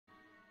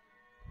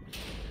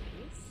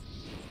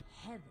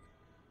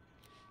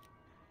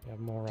have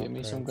more Give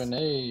me some upgrades.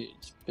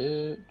 grenades,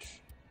 bitch.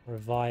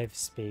 Revive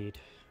speed.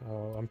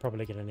 Oh, I'm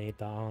probably gonna need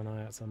that, aren't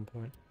I, at some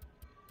point?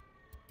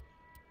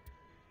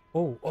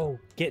 Oh,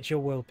 get your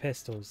will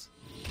pistols.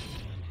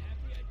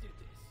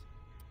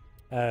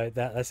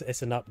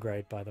 It's an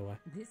upgrade, by the way.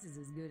 This is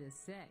as good as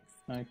sex.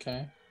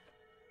 Okay.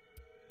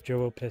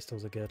 Dual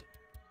pistols are good.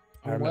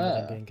 I From remember them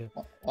where? being good.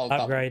 Oh, that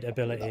Upgrade one.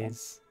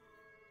 abilities.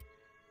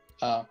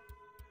 I'm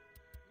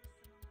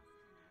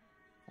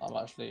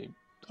actually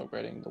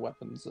upgrading the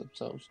weapons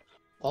themselves.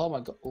 Oh my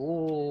god.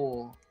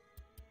 Oh.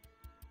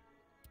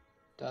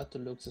 That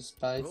looks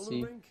spicy.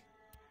 Roller rink?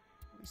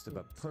 We used to have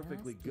a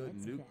perfectly good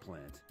nuke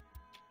plant.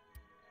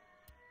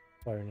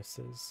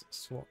 Bonuses.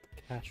 Swap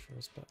cash for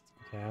respect.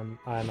 Okay, I'm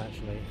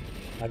actually...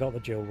 I got the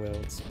dual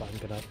wields, but I'm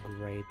gonna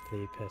upgrade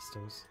the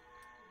pistols.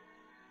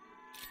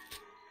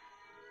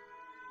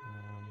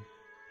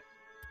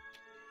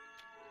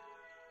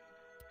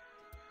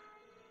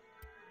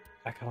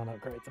 I can't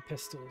upgrade the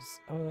pistols.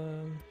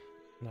 No,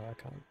 I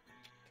can't.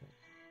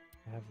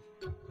 Okay.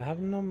 I have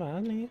no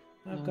money.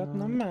 I've got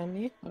no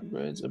money.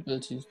 Upgrades,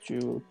 abilities,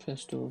 dual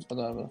pistols. I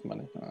don't have enough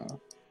money.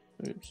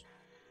 Oops.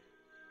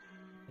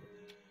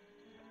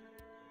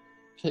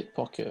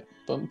 Pickpocket.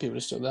 Bump people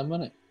to steal their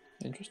money.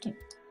 Interesting.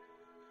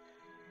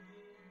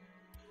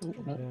 Ooh,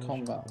 no,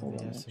 combat.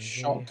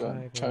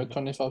 Shotgun. Choke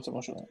 25 to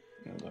martial.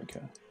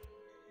 Okay.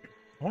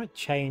 I might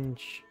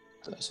change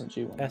The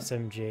SMG one.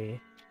 SMG.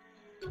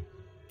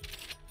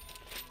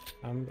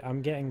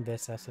 I'm getting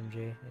this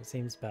SMG. It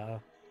seems better.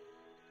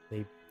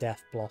 The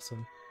Death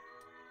Blossom.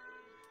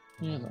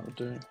 Yeah, that would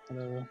do.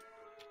 Whatever.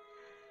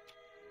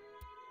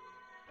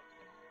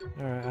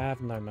 Alright, I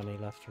have no money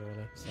left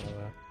really, so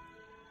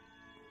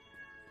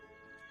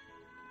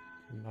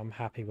I'm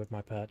happy with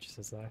my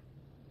purchases though.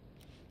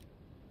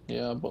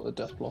 Yeah, I bought the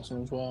Death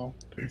Blossom as well.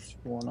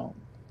 Why not?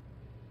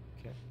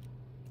 Okay.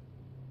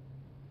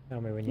 Tell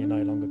me when you're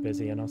no longer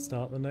busy and I'll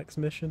start the next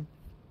mission.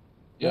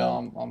 Yeah,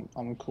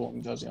 I'm cool.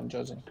 I'm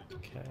judging.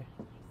 Okay.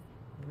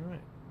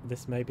 Alright.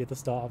 This may be the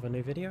start of a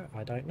new video.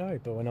 I don't know,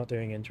 but we're not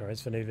doing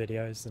intros for new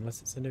videos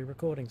unless it's a new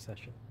recording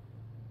session.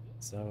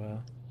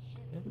 So,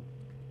 yeah.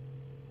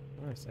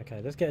 Nice.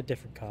 Okay, let's get a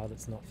different car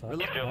that's not fun.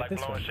 You feel like this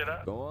blowing one. shit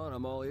up? Go on,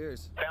 I'm all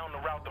ears. Found the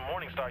route the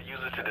Morningstar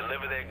uses to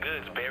deliver their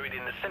goods buried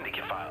in the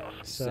syndicate files.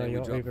 So Say we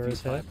your drop Uber a few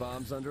is here? pipe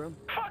bombs under him?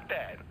 Fuck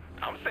that.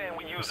 I'm saying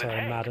we use Sorry, a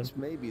tank. madam. This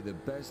may be the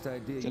best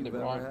idea Did you've it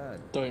ever right.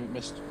 had. Don't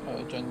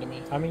misgender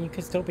me. I mean, you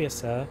could still be a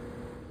sir.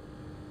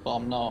 But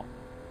I'm not.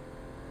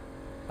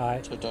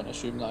 Hi. So don't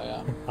assume that I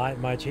am. Hi,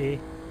 my G.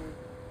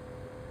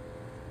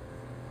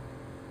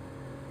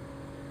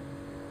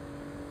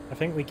 I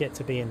think we get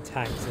to be in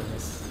tanks in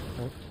this.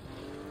 Oh.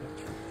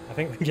 I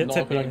think we get Not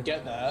to if be we in... don't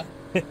get there.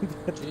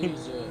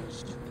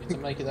 Jesus. You need to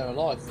make it there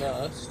alive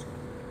first.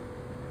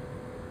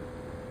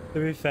 To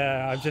be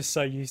fair, I'm just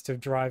so used to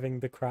driving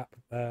the crap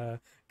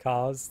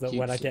cars that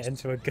when I get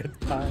into a good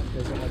car,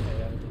 there's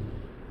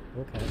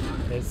okay.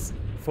 It's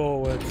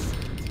forwards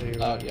to.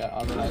 Oh yeah,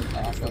 I realised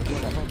that after I've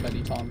shot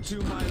many times.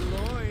 To my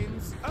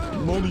loins! Oh!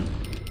 Money!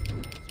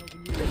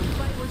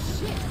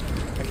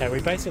 Okay,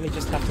 we basically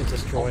just have to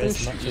destroy Oh,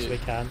 as much as we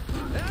can.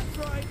 That's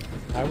right!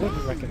 I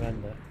wouldn't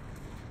recommend it.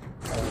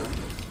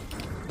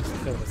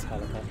 Let's kill this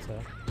helicopter.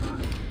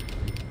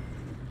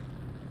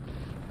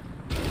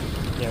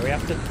 Yeah, we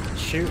have to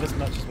shoot as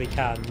much as we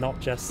can, not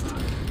just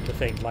the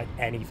thing, like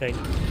anything.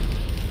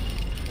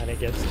 And it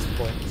gives us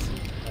points.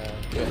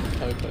 Yeah,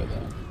 okay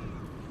there.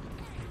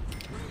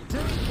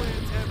 Tank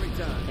wins every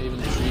time. Even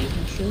the trees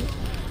and shit.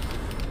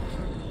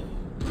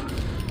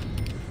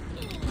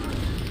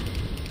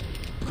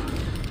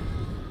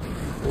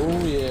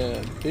 Oh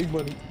yeah, big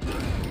money.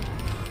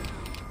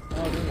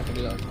 Oh, I think I can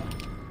do that now.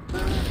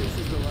 This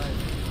is the life.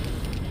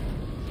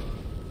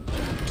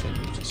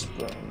 Continue to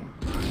spray.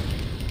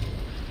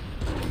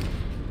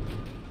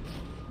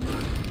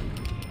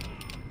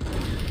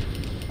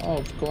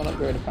 Oh, go on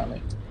upgrade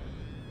apparently.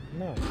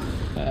 No.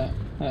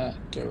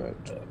 Go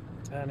out.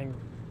 Turning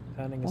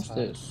is What's hard.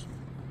 this?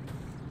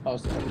 Oh,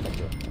 it's the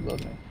helicopter.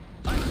 Above me.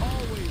 I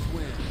always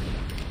win.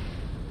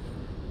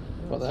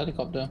 Got the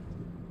helicopter.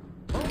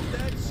 Hope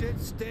that shit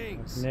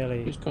stinks.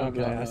 Nearly. Who's coming Okay,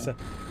 behind I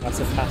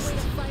surpassed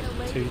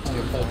two.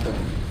 Purple.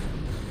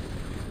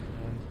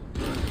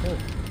 Cool.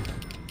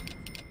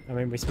 I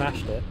mean, we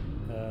smashed it.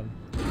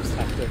 We just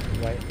have to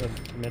wait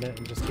a minute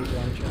and just keep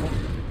running shit up.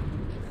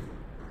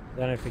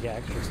 Then if we get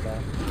extra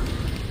stuff.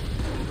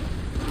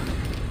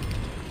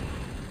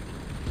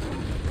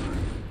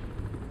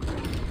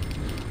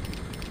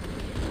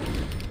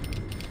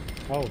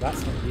 Oh,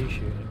 that's not you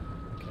shooting.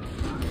 Okay.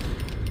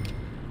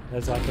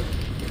 There's like a...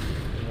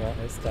 What,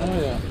 it's dead.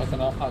 Oh yeah, like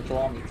an actual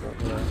army truck.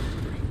 Yeah.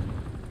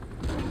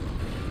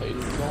 Paid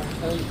in wrong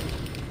tape.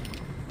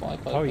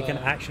 Oh, you can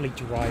actually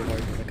drive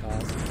over the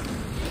cars.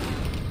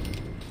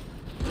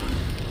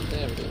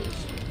 There it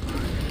is.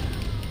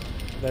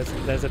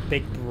 There's a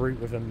big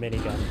brute with a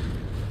minigun.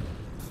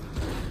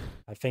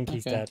 I think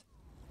he's Okay. dead.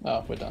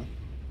 Oh, we're done.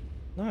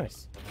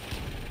 Nice.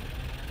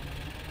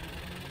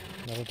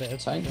 Another bit of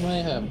Tank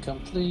mayhem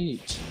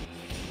complete.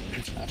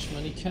 Cash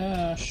money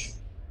cash.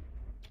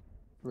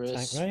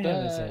 Tank Mayhem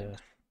is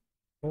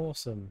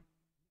awesome.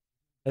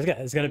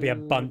 There's going to be a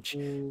bunch,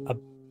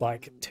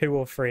 like 2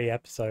 or 3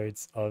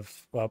 episodes of,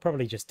 well,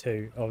 probably just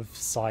 2 of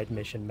side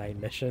mission main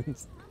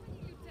missions.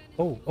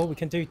 Oh, we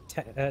can do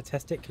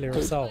testicular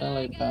assault.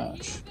 LA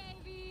patch.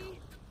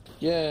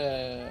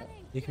 Yeah.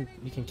 You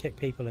can kick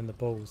people in the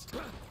balls.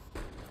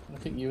 I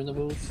think you in the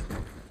balls.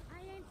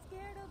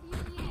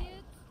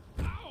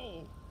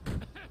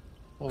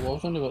 Oh,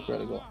 what kind of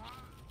upgrade I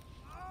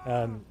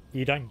got?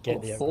 You don't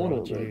get the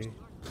upgrade.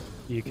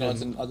 You can. No, I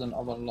didn't.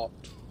 I've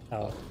unlocked.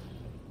 Oh.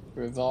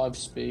 Revive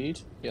speed.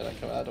 Yeah,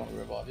 I don't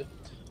revive you.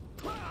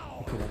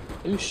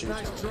 Who shoots?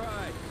 Nice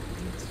try.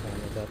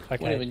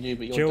 Okay. Not even you,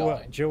 but you're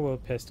dying. Dual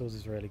wield pistols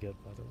is really good,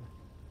 by the way.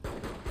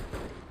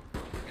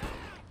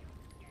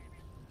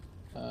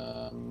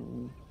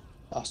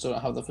 I still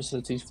don't have the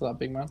facilities for that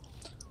big man.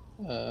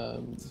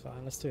 It's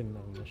fine. Let's do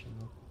another mission.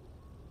 Then.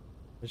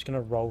 We're just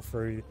gonna roll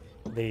through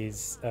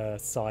these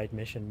side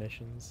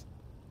missions.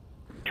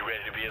 You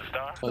ready to be a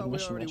star? Side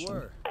mission.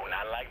 Oh,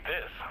 not like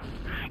this.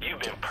 You've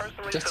been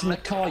personally Just in the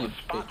car, you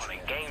spot bitch. on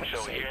a game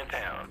show here in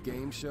town.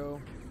 Game show?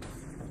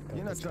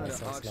 You're not trying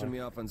to auction me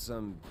off on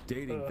some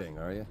dating thing,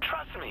 are you?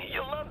 Trust me,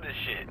 you'll love this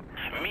shit.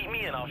 Meet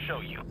me and I'll show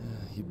you.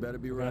 You better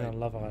be We're right. on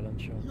Love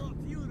Island, sure.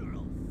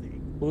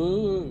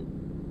 Woo!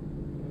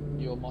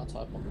 You're my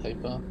type on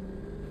paper.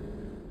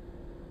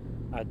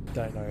 I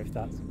don't know if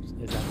that's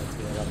meant to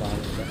be a Love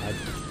Island,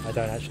 but I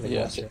don't actually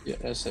watch it.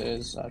 Yes, it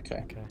is.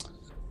 Okay.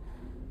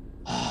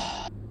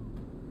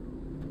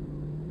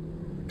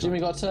 Jimmy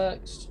got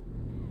text.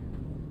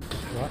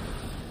 What?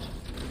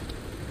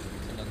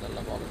 And then the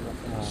Love Island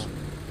reference.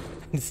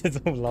 This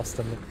is all lost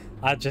on me.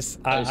 I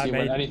Basically, made...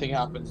 when anything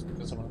happens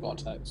because someone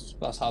got a text,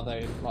 that's how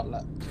they like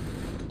let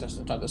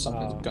contestants know that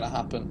something's going to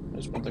happen.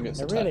 Is when they get the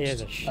text. It really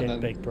is a shit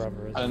Big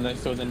Brother, isn't it? And then they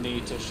feel the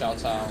need to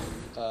shout out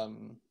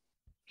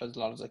as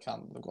loud as they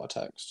can. They've got a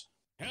text.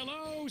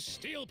 Hello,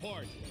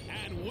 Steelport,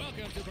 and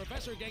welcome to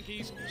Professor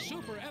Genki's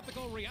Super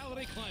Ethical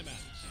Reality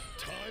Climax.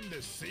 Time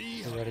to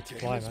see We're ready to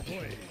climax.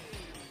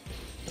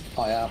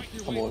 I am.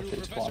 Your I'm way always through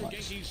ready to Professor climax.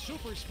 Genki's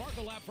Super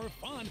Sparkle Lab for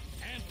fun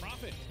and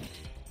profit.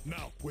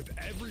 Now, with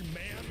every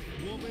man,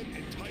 woman,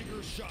 and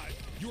tiger shot,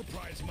 your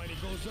prize money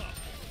goes up.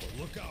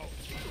 But look out,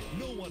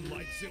 no one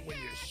likes it when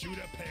you shoot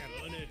a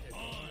panda.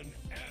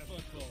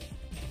 Unethical.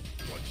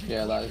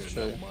 Yeah, that is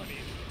true.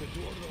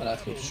 And I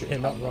think You're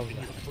not wrong.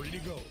 Free to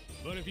go.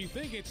 But if you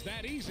think it's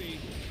that easy,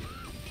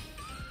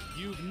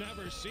 you've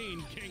never seen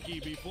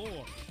Genki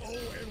before. Oh,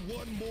 and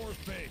one more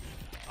thing.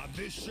 On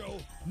this show,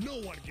 no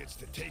one gets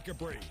to take a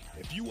break.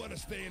 If you want to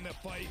stay in the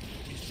fight,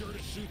 be sure to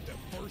shoot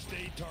the first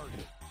aid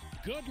target.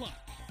 Good luck.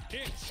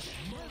 It's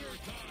murder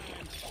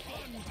time,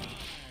 fun time.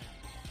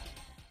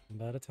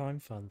 Murder time,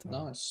 fun time.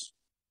 Nice.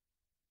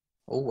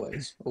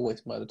 Always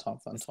murder time,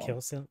 fun Let's time.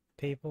 kill some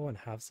people and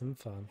have some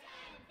fun.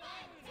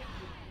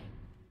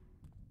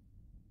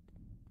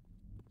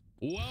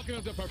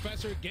 Welcome to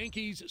Professor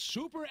Genki's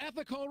Super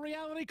Ethical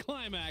Reality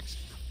Climax.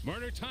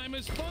 Murder time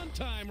is fun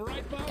time,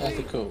 right, Bobby?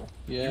 Ethical.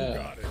 You Yeah.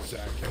 got it,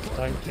 Zach. If Don't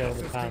our kill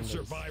the contestants can pandas.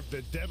 survive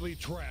the deadly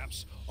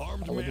traps,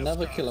 armed I would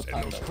never kill a mascots,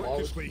 and those panda. Why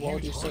would- freakishly why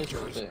would huge you say such a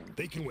hunters, thing?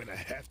 they can win a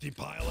hefty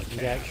pile of You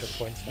get cash.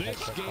 extra points for This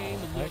extra game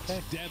power. looks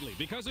Okay. deadly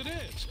because it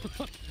is,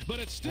 but it's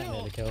That still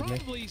nearly killed me.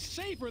 probably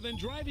safer than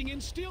driving in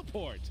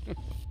Steelport.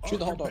 Shoot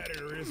the Our hot dog.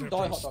 competitor isn't Die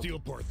from hot dog.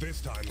 Steelport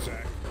this time,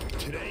 Zach.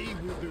 Today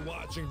we'll be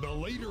watching the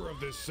leader of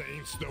the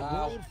Saints, the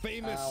Ow.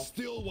 world-famous Ow.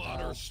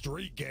 Stillwater Ow.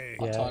 Street Gang.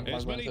 Yeah. Time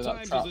As I many went through that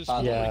times trap as this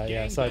panda.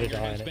 Yeah, so did gangbanger I,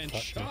 has and it been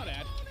fucked shot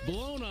at,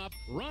 blown up,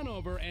 run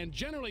over, and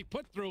generally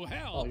put through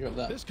hell, Oh, you're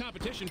there. this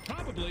competition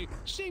probably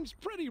seems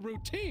pretty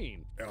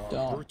routine.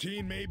 Don't.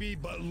 Routine maybe,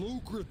 but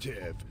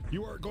lucrative.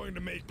 You are going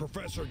to make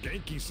Professor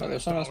Genki there's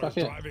size someone else dollars back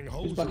here. driving Who's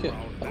hose back here?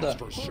 around, Up that's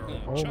there. for sure.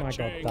 Oh my god,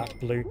 Cha-ching. that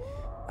blue.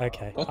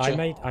 Okay, Gotcha.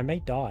 I may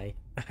die.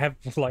 I have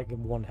like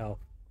 1 health.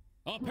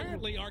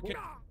 Apparently, our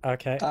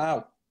Okay.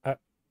 Ow.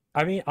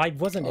 I mean, I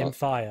wasn't in Oh.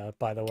 fire,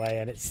 by the way,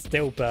 and it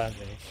still burnt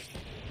me.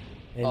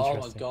 Oh my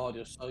Interesting. god,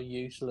 you're so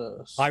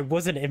useless. I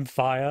wasn't in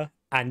fire,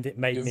 and it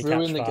made You've me catch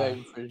ruined the fire.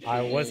 game for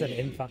I wasn't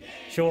in fire.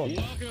 Sean,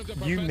 Welcome to you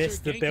Professor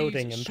missed the Genki's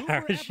building and Super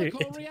Ethical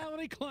parachuted.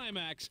 Reality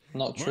Climax.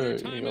 Not Murder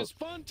true. time You is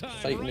got fun time,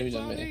 fake right, news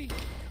in me. Bobby?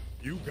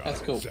 You got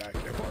That's it, cool. Zach.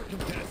 If our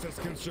contestants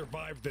can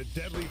survive the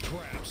deadly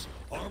traps,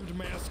 armed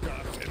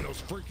mascots, and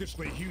those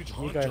freakishly huge You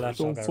hunters, go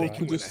left, I'll go they right.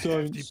 can win a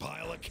hefty distance.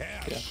 pile of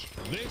cash.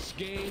 This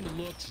game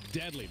looks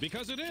deadly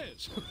because it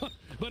is,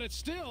 but it's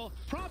still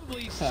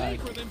probably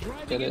safer than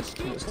driving Get in it?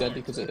 It's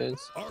deadly because it is.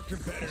 Our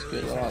competitor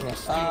good, is I like from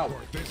that. Ow.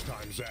 Steelport this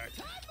time, Zach.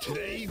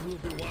 Today we'll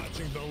be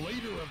watching the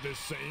leader of the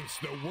Saints,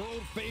 the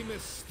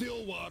world-famous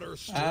Stillwater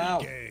Street Ow.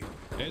 Gang.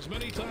 As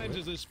many times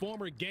as this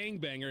former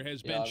gangbanger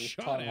has Yeah, been I was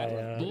shot trying at, to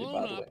really blown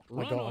bad up, way. I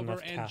run got over,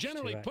 enough and cash to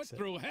generally put exit.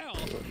 through hell,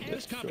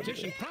 this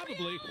competition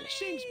probably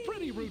seems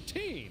pretty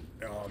routine.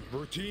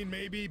 Routine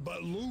maybe,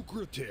 but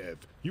lucrative.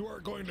 You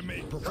are going to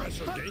make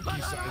Professor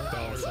Genki-sized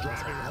dollars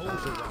driving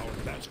hose around,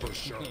 that's for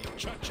sure.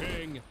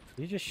 Cha-ching.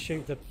 You just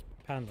shoot the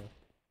panda.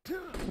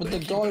 But the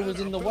guy was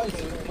in the way,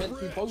 so it went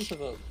through both of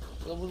them.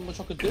 There wasn't much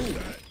I could do.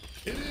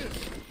 It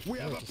is. We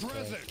have just a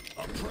present.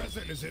 A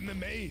present is in the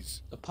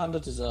maze. The panda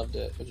deserved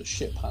it. It was a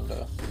shit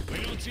panda.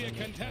 We don't see a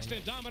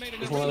contestant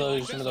dominating. It's one of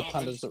those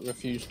pandas that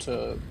refuse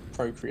to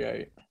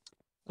procreate.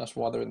 That's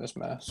why they're in this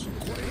mess.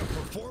 Quite a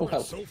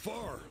performance so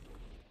far.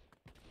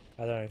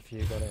 I don't know if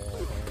you got it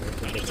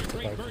right. Another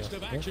great burst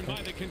of action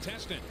by the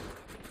contestant.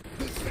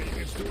 This thing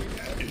is doing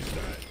that. Is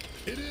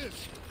that? It is.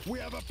 We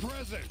have a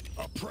present.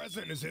 A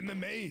present is in the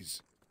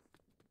maze.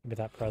 With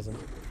that present.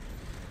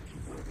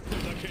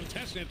 The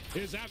contestant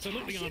is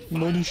absolutely on fire.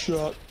 Money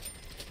shot.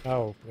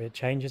 Oh, it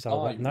changes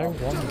our Oh, no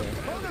wonder.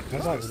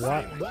 I was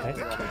like, what?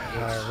 Okay.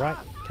 Right.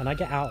 Can I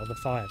get out of the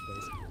fire,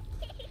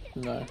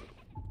 please? No.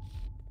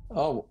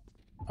 Oh.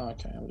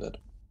 Okay, I'm dead.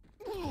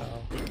 Oh.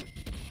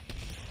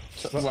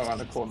 So, right around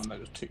the corner, there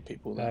was 2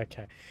 people there.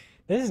 Okay.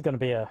 This is gonna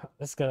be a.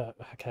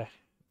 Okay.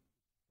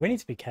 We need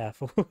to be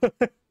careful.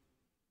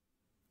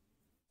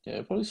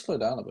 Yeah, probably slow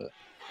down a bit.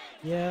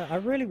 Yeah, I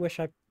really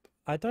wish I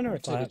don't know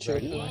if I.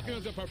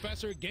 Welcome to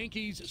Professor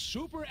Genki's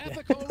super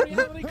ethical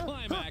reality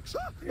climax.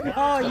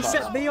 Oh, you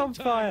set me on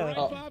fire! Right,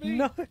 Bobby?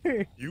 No!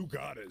 You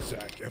got it,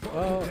 Zach. If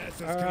our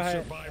contestants can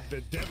survive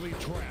the deadly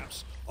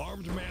traps,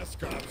 armed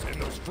mascots,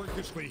 and those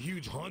freakishly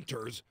huge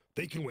hunters,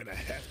 they can win a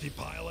hefty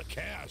pile of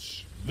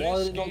cash. Why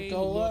This did it not game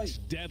go away? looks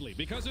deadly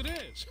because it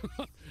is,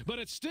 but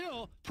it's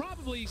still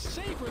probably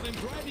safer than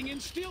driving in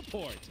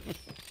Steelport.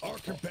 Our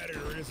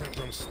competitor isn't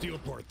from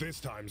Steelport this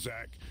time,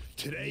 Zach.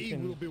 Today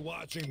can- we'll be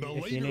watching the if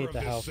you leader need of the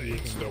this help, you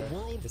thing's can the do it.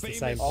 world It's the famous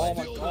same place.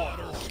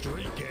 Stillwater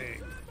Street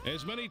Gang.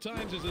 As many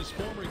times as this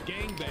former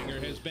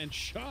gangbanger has been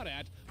shot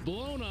at,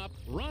 blown up,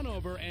 run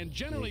over, and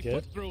generally You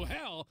put good? through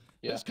hell,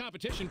 Yeah. this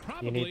competition need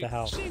probably the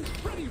help. seems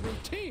pretty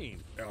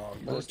routine. I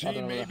don't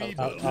Routine know where the maybe,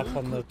 hell- but Up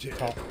on the lucrative.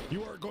 top.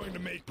 You are going to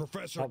make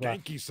Professor Top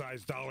left.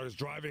 Genki-sized dollars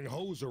driving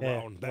hose Yeah,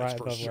 around, that's right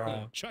for above where I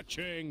sure. am.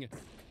 Cha-ching.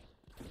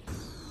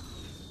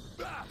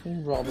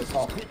 Roll the This is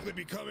top. quickly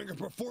becoming a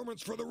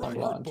performance for the I'm record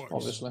blind, books.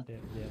 obviously.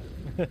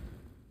 Yeah.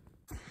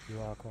 You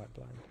are quite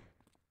blind.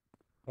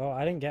 Well,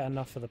 I didn't get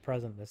enough for the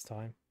present this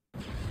time.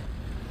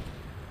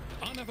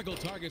 Unethical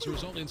targets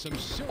result in some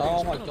serious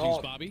Oh my penalties,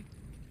 God. Bobby.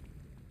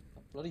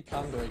 Bloody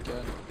panda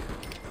again.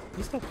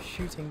 You stop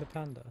shooting the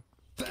panda.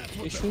 That's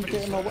You what the should get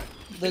face in my way.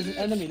 said. There's an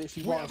enemy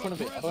literally We right in have front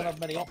of a it. I don't have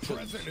many present. A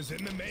options. present is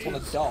in the I want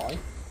maze. to die.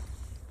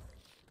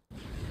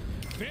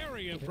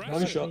 Very That impressive.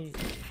 would shot. be-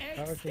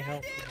 That would be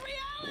helpful.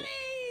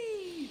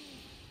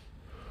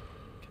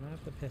 Can I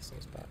have the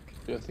pistols back?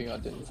 Good thing I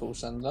didn't full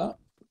send that.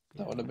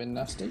 That would have been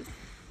nasty.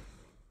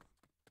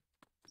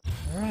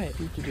 Alright,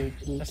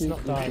 let's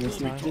not die this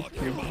time.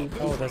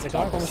 Oh, there's a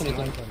guy with a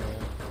sniper on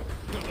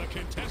the The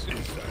contestant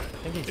Is that? I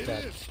think he's It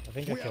dead. is. I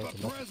think I We have killed a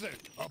him.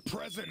 present. A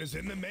present is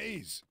in the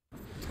maze.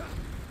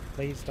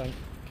 Please don't.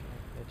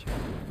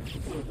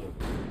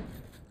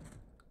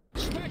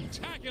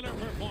 spectacular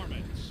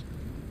performance.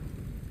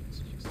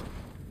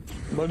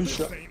 Money This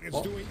shot. thing is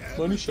Oh, doing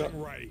money shot.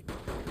 everything right.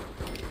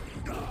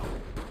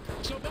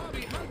 So,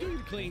 Bobby, how do you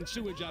clean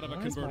sewage out of a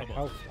Why is my convertible?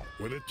 health up?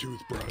 With a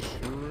toothbrush.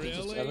 Does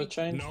this ever Really?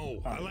 change?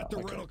 No, I let the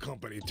okay. rental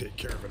company take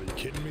care of it. Are you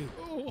kidding me?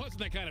 Oh, wasn't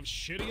that kind of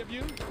shitty of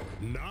you?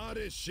 Not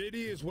as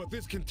shitty as what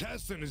this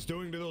contestant is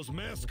doing to those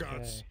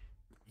mascots.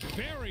 Okay.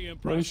 Very Money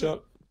impressive.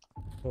 shot.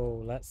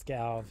 Oh, let's get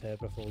out of here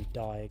before we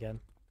die again.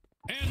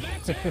 And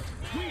that's it.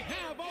 We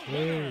have a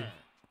winner.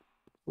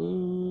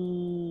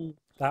 Ooh.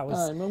 That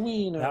was I'm a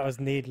wiener. that was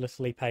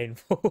needlessly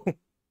painful.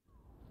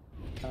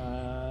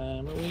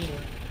 I'm a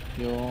wiener.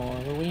 You're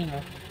a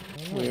wiener.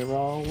 We're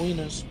all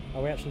wieners.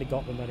 Oh, we actually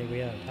got the money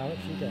we earned. How much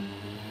you get?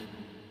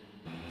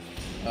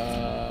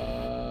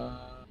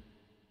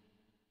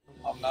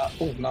 I'm not.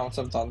 Oh, now it's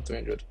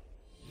 7,300.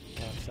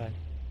 Oh, same.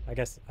 I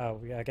guess. Oh,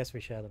 I guess we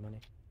share the money.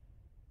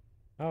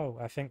 Oh,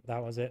 I think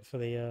that was it for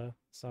the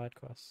side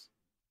quests.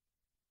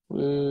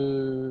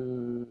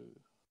 Woo.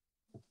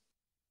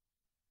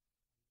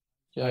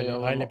 Yeah, Only- yeah.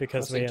 only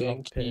because we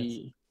unlocked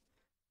Genki.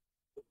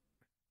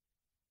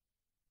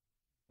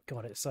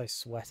 God, it's so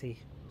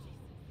sweaty.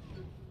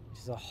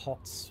 It's a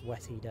hot,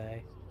 sweaty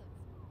day.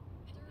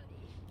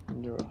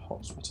 You're a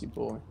hot, sweaty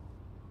boy.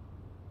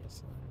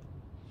 Yes, I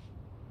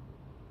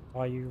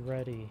am. Are you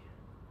ready?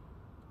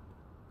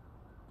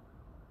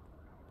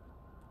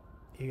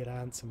 You gonna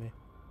answer me?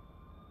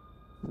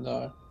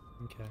 No.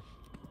 Okay.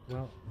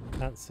 Well,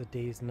 answer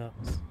D's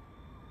nuts.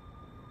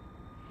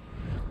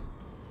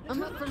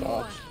 I'm up for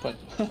more.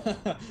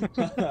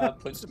 God,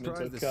 punch him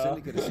Surprised into the a car.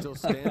 syndicate is still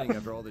standing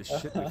after all this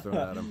shit we've thrown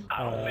at him.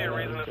 I don't see a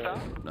reason to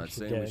stop. Not Should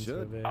saying get we into should.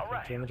 the vehicle. All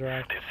right. Do you wanna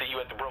drive? Didn't see you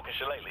at the broken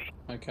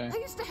shillelagh. Okay. I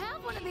used to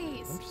have one of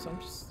these.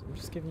 I'm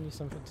just giving you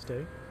something to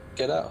do.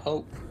 Get out,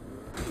 Hope.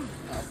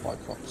 Out by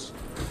cops.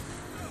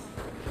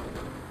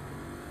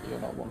 You're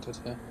not wanted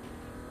here.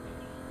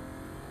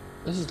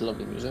 This is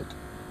lovely music.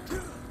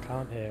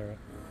 Can't hear it.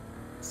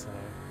 So.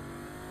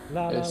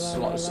 La la It's, la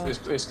la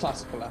like, la. it's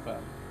classical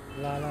FM.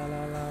 La la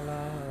la la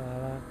la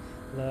la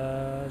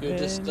la. You're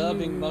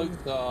disturbing Loving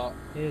Mozart.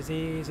 you is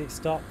easy.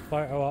 Stop.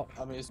 Photo op.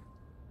 I mean,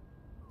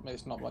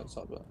 it's not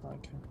Mozart, but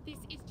okay. This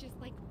is just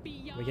like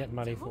beyond We get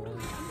money for it.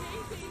 totally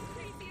amazing,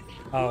 crazy as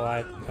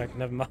Oh,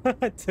 never mind.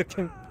 I took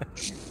him.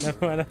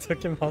 Never mind. I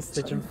took him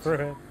hostage and threw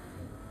him.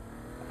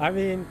 I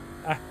mean,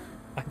 I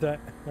don't.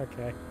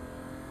 Okay.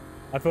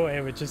 I thought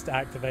it would just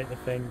activate the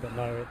thing, but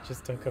no, it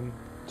just took him.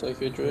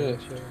 Tokyo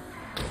Drift.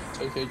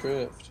 Tokyo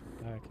Drift.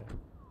 Okay.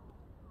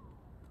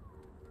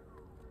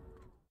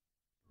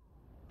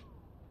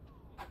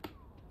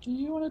 Do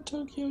you want a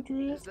Tokyo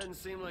Drift? This doesn't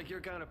seem like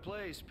your kind of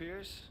place,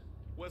 Pierce.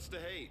 What's the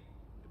hate?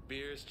 The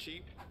beer's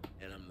cheap,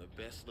 and I'm the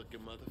best looking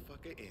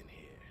motherfucker in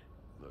here.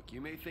 Look,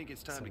 you may think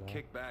it's time to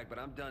kick back, but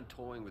I'm done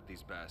toying with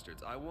these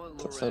bastards. I want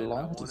That's a Loren, I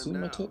lie. want Does him he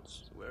now. my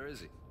tits? So where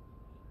is he?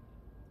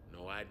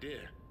 No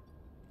idea.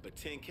 But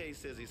 10K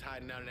says he's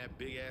hiding out in that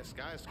big ass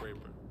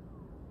skyscraper.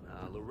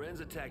 Loren's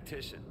a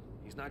tactician.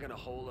 He's not gonna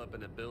hole up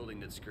in a building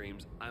that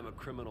screams, I'm a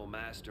criminal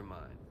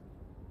mastermind.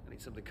 I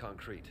need something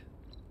concrete.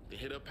 They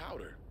hit up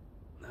Powder.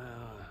 No,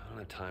 I don't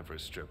have time for a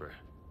stripper.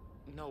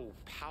 No,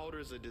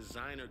 Powder's a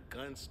designer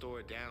gun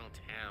store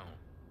downtown.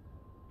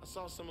 I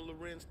saw some of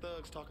Loren's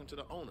thugs talking to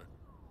the owner.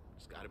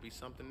 There's gotta be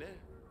something there.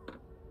 All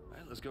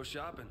right, let's go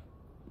shopping.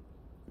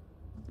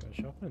 Go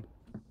shopping.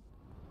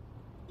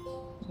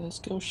 Let's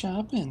go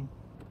shopping.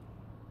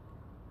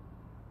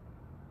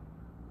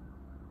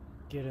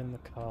 Get in the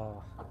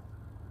car.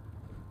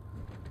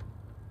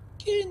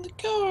 Get in the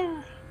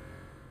car.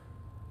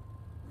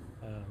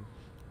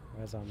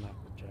 Where's our map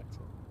objective?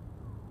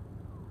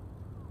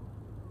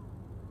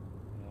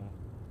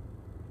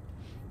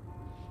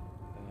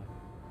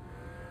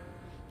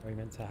 Are we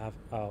meant to have?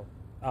 Oh,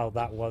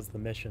 that was the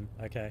mission.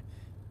 Okay.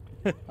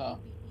 Oh,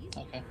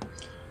 okay.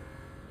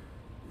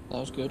 That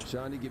was good.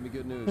 Shawnee, give me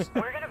good news.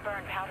 We're gonna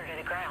burn Powder to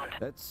the ground.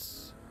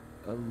 That's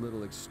a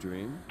little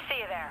extreme. See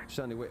you there.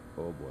 Shawnee, wait.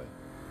 Oh boy.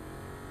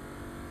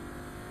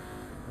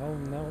 Oh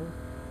no.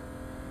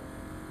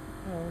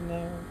 Oh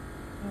no.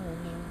 Oh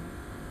no.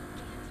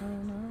 Oh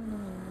no, no.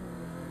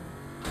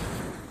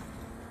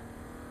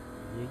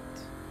 Yeet.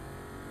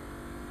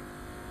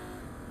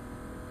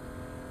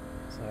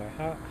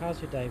 So,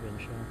 how's your day been,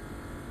 Sean?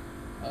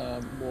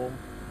 Warm.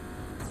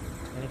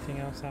 Anything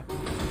else happen?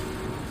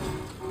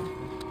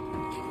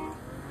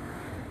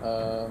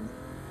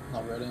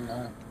 Not really,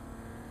 no.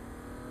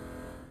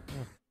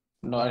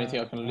 Not anything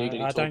I can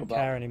legally I talk don't about.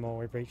 care anymore,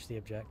 we've reached the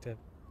objective.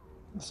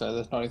 So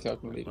there's not anything I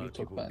can legally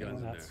talk about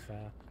anymore. That's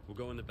fair. We'll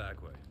go in the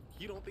back way.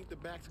 You don't think the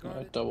back's I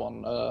guarded? don't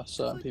want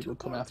certain Like people 2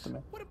 coming bucks. after me.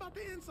 What about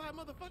the inside,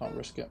 motherfucker? Can't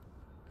risk it.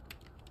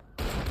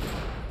 That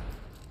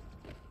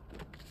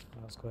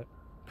was quick.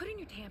 Put in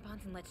your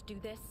tampons and let's do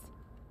this.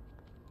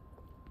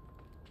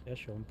 Yeah,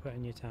 Sean, put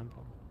in your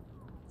tampon.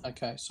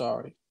 Okay,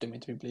 sorry. Didn't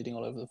mean to be bleeding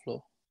all over the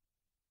floor.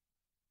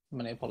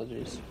 Many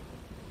apologies.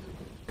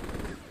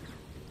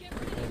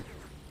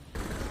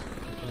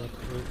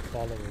 Recruit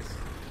followers.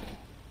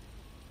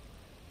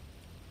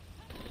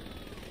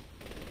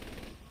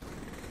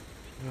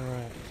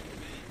 Alright.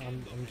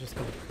 I'm just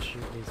gonna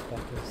shoot these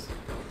fuckers.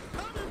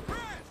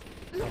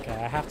 Okay,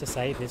 I have to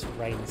say this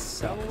rain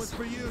sucks.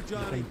 You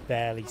can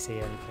barely see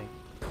anything.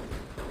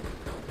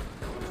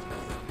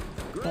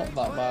 Not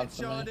that bad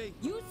for me.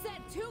 You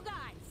said 2 guys,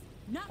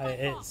 not my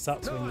It fault.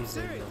 sucks when you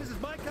zoom in. This is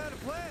my kind of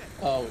plan.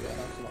 Oh yeah,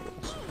 that's a lot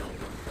worse.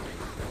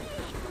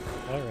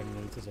 I don't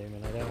really need to zoom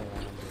in, I don't know why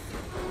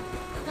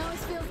I'm It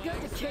always feels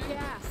good to kick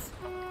ass.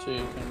 So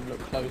you can look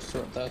closer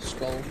at their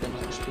skull when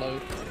they explode.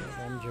 doing it.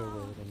 I'm dual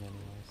wielding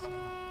anyway,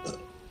 so.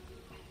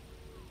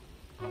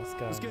 Let's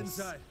go. Let's get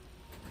inside.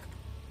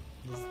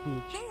 This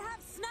beach. They have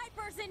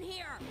snipers in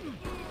here.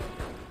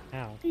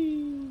 Ow.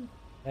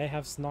 They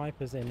have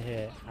snipers in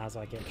here as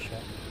I get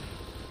shot.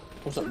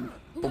 Also,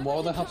 but why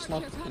would they have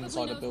snipers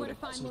inside a building?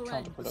 That's Let's Let's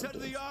head to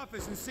counterproductive. the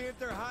office and see if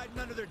they're hiding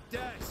under their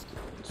desk.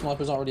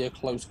 Snipers aren't really a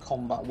close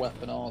combat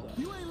weapon, are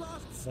they? You ain't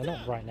lost. They're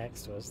not right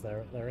next to us,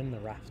 they're in the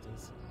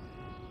rafters.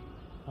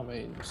 I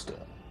mean, still.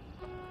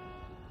 I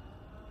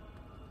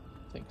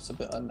think it's a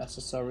bit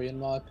unnecessary in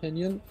my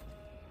opinion.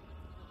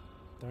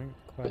 Don't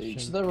But question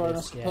each their own, I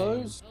this game.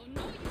 suppose.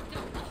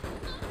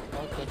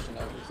 I question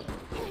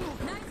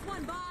everything. Nice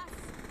one, boss.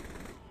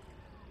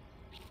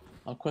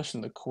 I'll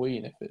question the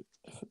Queen if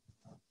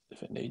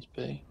it needs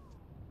be.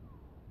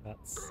 I'm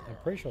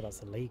pretty sure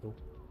that's illegal.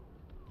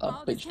 That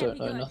Oh, this bitch can't don't be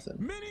know good.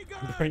 nothing.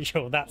 I'm pretty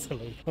sure that's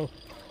illegal.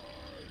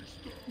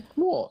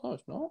 What? No,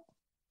 it's not.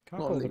 Can't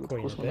Not call the illegal to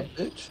queen a call someone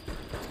bitch.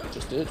 a bitch.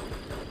 Just did.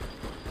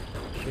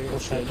 Shoot,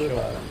 What should I do headshot.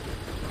 about it?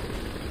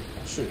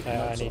 I'll shoot Okay,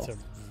 your I nuts need off. to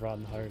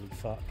run, holy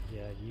fuck.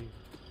 Yeah, you.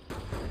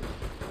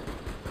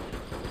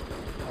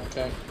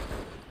 Okay.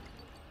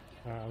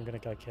 Alright, I'm gonna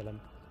go kill him.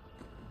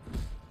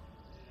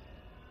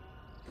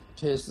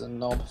 Here's the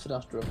knob. If it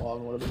has to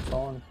revive, would have been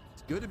fine.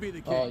 It's good to be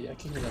the king. Oh yeah,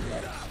 give me them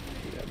nuts.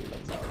 Yeah, we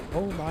love that.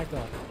 Oh my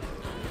god.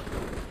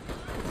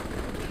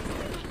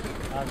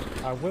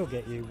 I will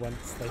get you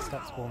once they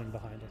start spawning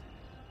behind us.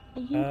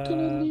 Are you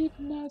gonna leave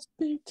a nice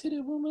big titty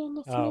woman on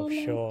the floor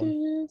like sure.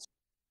 this?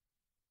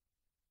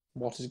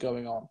 What is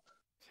going on?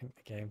 I think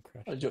the game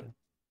crashed. I ju- again.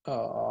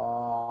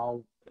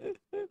 Oh.